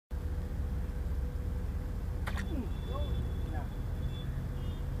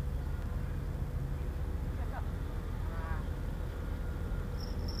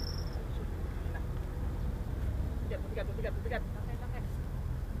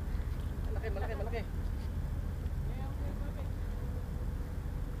Okay.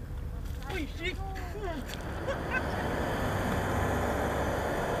 Uy, shit!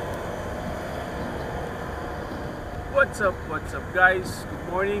 What's up guys? Good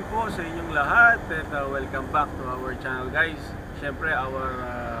morning po sa inyong lahat and welcome back to our channel guys. Siyempre our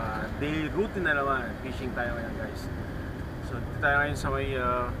daily routine na naman, fishing tayo ngayon guys. So dito tayo ngayon sa may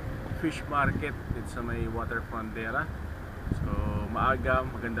fish market dito sa may waterfront Deira. So maaga,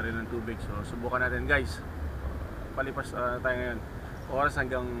 maganda rin ang tubig, so subukan natin guys. Palipas tayo ngayon oras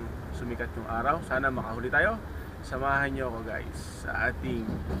hanggang sumikat yung araw. Sana makahuli tayo. Samahan nyo ako guys sa ating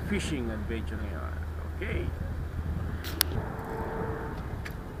fishing adventure ngayon. Okay.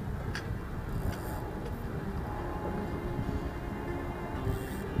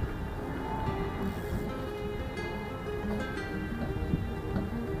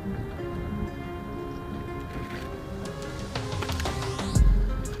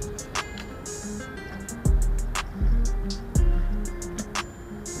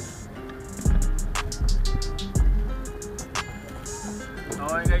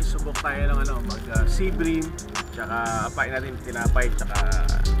 Okay guys, subok tayo ng mag sea bream, tsaka apain natin tinapay, tsaka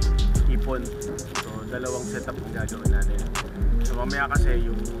hipon. So dalawang setup ang gagawin natin. So mamaya kasi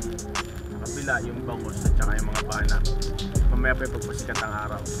yung kabila, yung bangus at tsaka yung mga bana, mamaya pa yung pagpasikat ang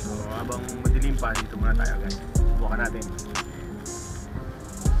araw. So habang madilim pa, dito muna tayo guys. Subukan natin.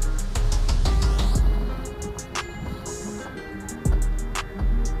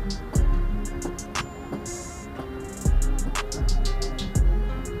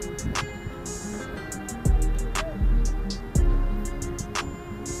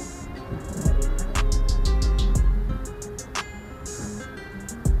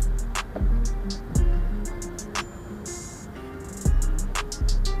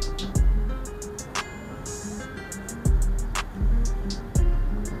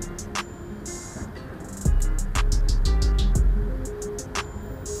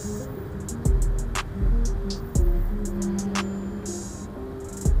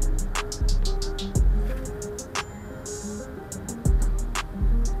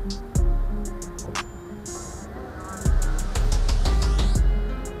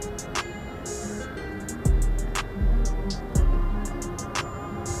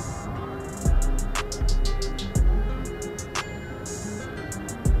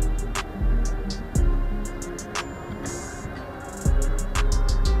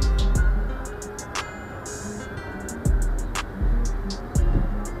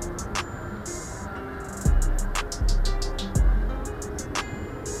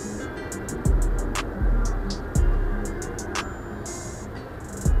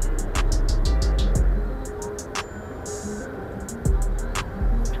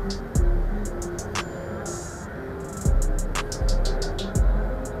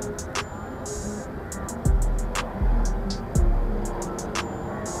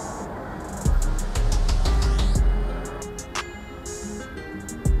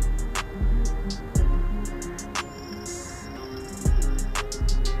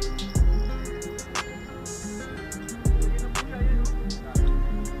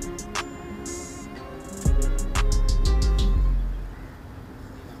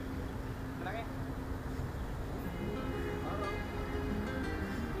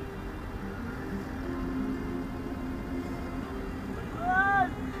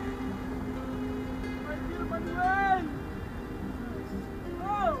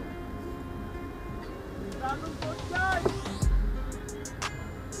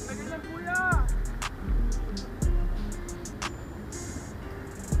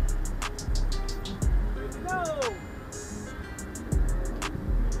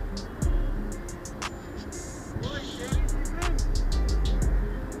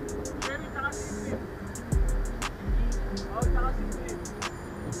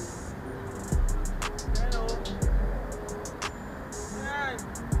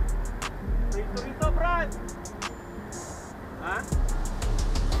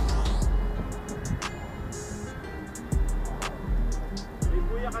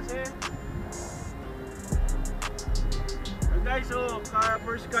 Guys, so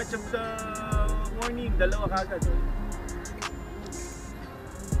first catch of the morning, dalawa kagad.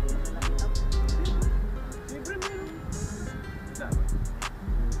 Siyempre meron.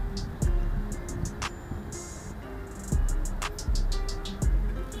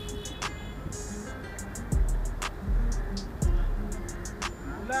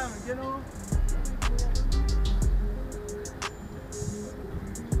 Lang, dyan o.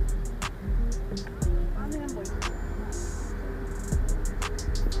 Paano yan boy?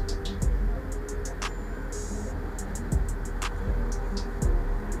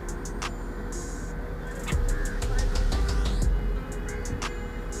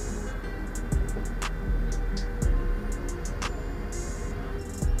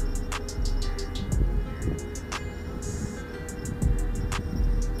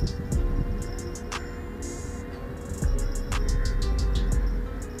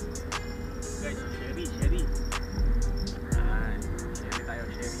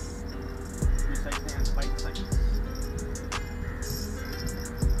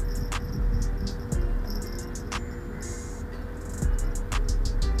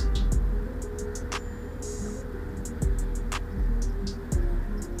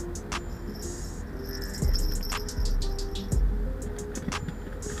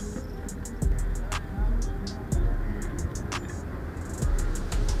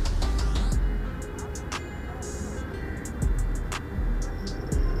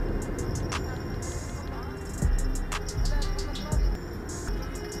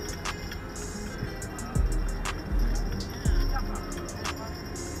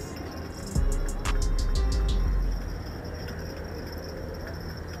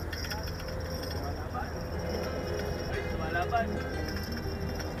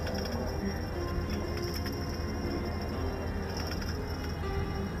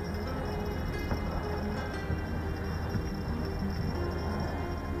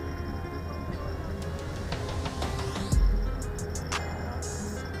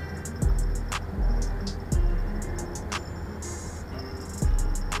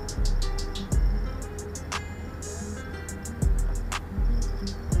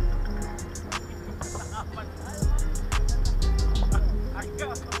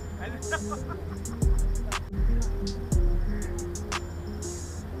 Guys,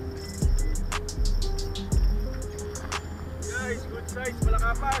 good size,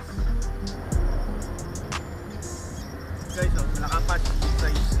 malakapas. Guys, oh, malakapas, good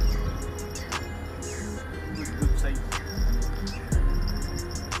size. Good size.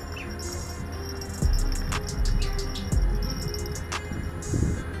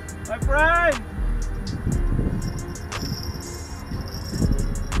 My friend!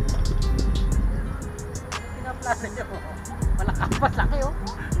 Pinaplasa niyo. Malakapas laki oh.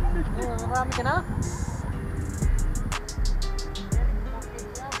 Marami ka na.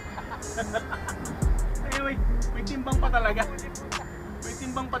 Anyway, may timbang pa talaga. May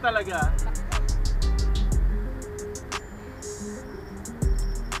timbang pa talaga.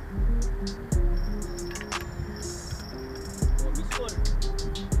 Oh, miss call.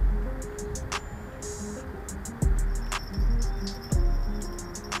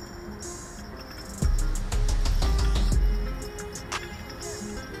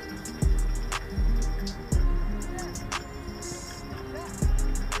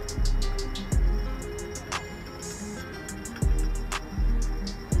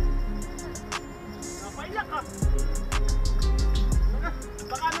 Napaiyak ka.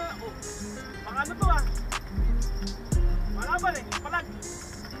 Baka ano, oh, baka ano to ah. Malaban eh, palag.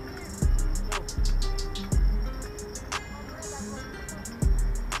 Oh.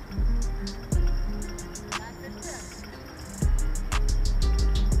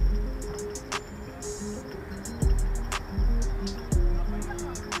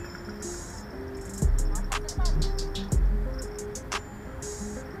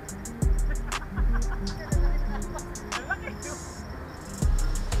 Ang laki yun.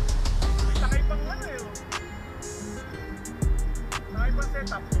 May sakay pang ano eh. Oh. Sakay pang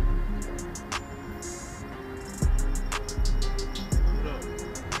setup. Bro.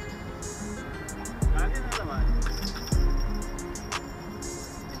 Gani na naman.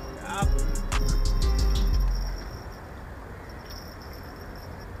 Yap.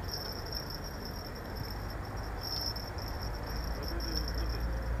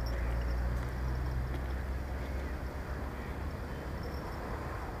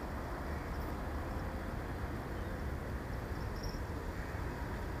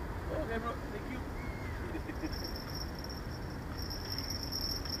 Okay bro, thank you.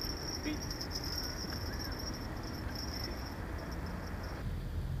 Beat.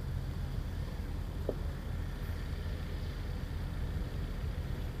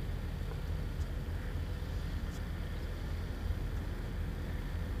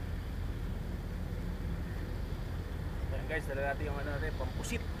 Ayan guys, dala natin yung ano natin,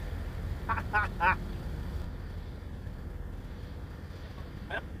 pampusit.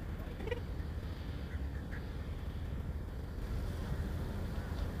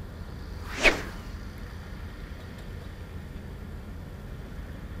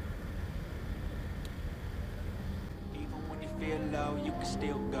 Even when you feel low, you can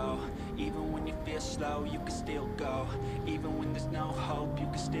still go. Even when you feel slow, you can still go. Even when there's no hope, you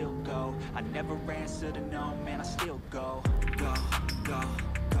can still go. I never answer to no, man, I still go. Go, go,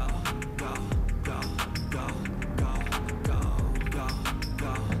 go, go, go, go, go, go, go,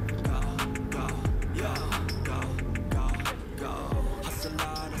 go, go, go, yeah, go, go, go. Hustle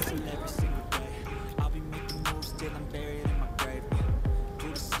hard, hustle every single day. I'll be making moves till I'm buried in my grave. To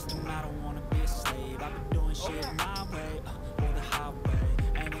the system, I don't wanna be a slave. I've been doing shit my way, or the highway.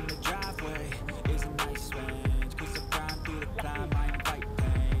 And in the driveway is a nice range. Cause I grind through the climb, I invite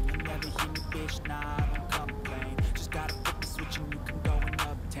pain. You'll never hear me, bitch, nah, I don't complain. Just gotta flip the switch and you can go and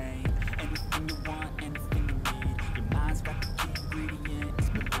obtain anything you want, anything you need. Your mind's got the key ingredient, it's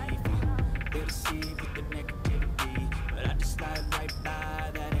belief. They'll deceive with the negativity, but I just slide right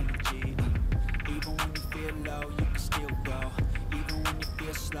by that energy. Even when you feel low, you can still go. Even when you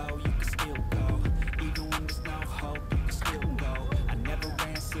feel slow, you can still go. Even when there's no hope, you can still go. I never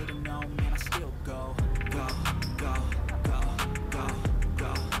answer to no, man, I still go. Go, go, go, go,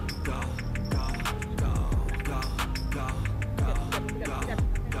 go, go, go, go, go, go,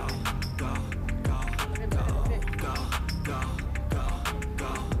 go, go, go, go,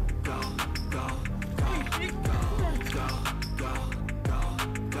 go, go,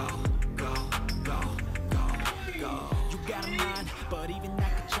 go, you got a mind, but even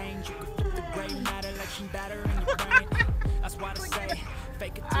that could change. You could flip the gray matter like some batter in your brain. That's why I say,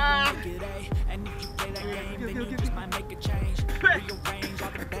 fake it till you make it A. And if you play that game, then you just might make a change. Rearrange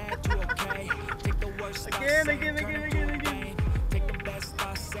all the bad to okay. Take the worst thoughts and turn them to a gain. Take the best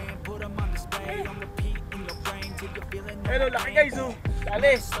thoughts and put them on display. On repeat in your brain till you're feeling no Hello, laki guys oh.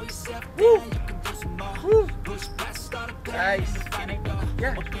 Dali. Slow yourself Woo! down, you can do some more. Woo! Push past all the pain Guys, and find it go.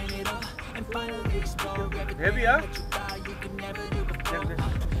 yeah. Open it up, and finally explore everything Heavy, ah? that you thought you could never do before.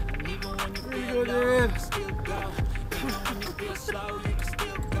 And even when you Very feel good, low, man. you can still go. Even when you feel slow, you can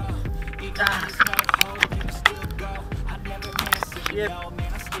still go. Even when there's no hope, you can still go. I never answer to Shit. no,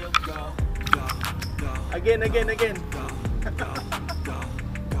 man, I still go. Go, go, Again. go, go, go,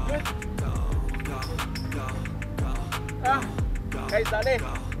 Good. go, go, go, go. Ah, guys, dali.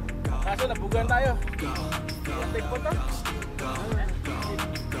 Kaso nabugan tayo. Take po to.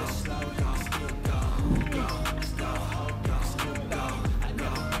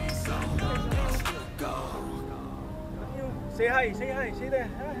 Say hi, say there.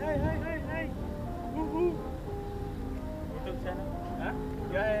 Hi. Woo. Ito siya na. Ha?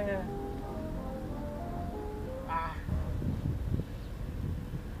 Yeah. Ah.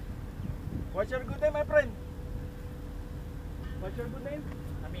 What's your good name, my friend? What's your good name?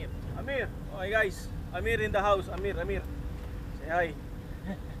 Amir. Okay guys, Amir in the house. Amir. Say hi.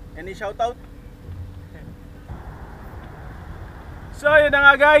 Any shout out? So yun na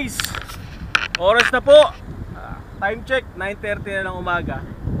nga guys. Oras na po. Time check 9:30 na ng umaga.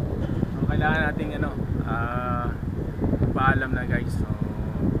 So kailangan nating paalam na guys. So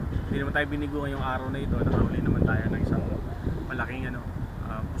hindi naman tayo binigo ngayong araw na ito. Nakahuli naman tayo ng isang malaking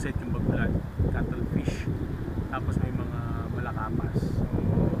pusit yung bagulan, Cuttlefish. Tapos may mga malakapas. So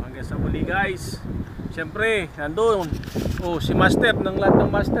hanggang sa muli guys. Siyempre, nandun. Oh, si Master ng lahat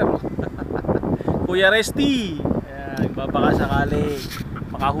ng Master. Kuya Resty. Ayan, baka sakali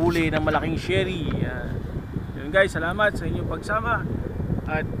makahuli ng malaking sherry. Ayan. Yun guys, salamat sa inyong pagsama.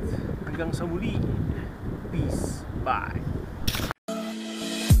 At hanggang sa muli. Peace. Bye.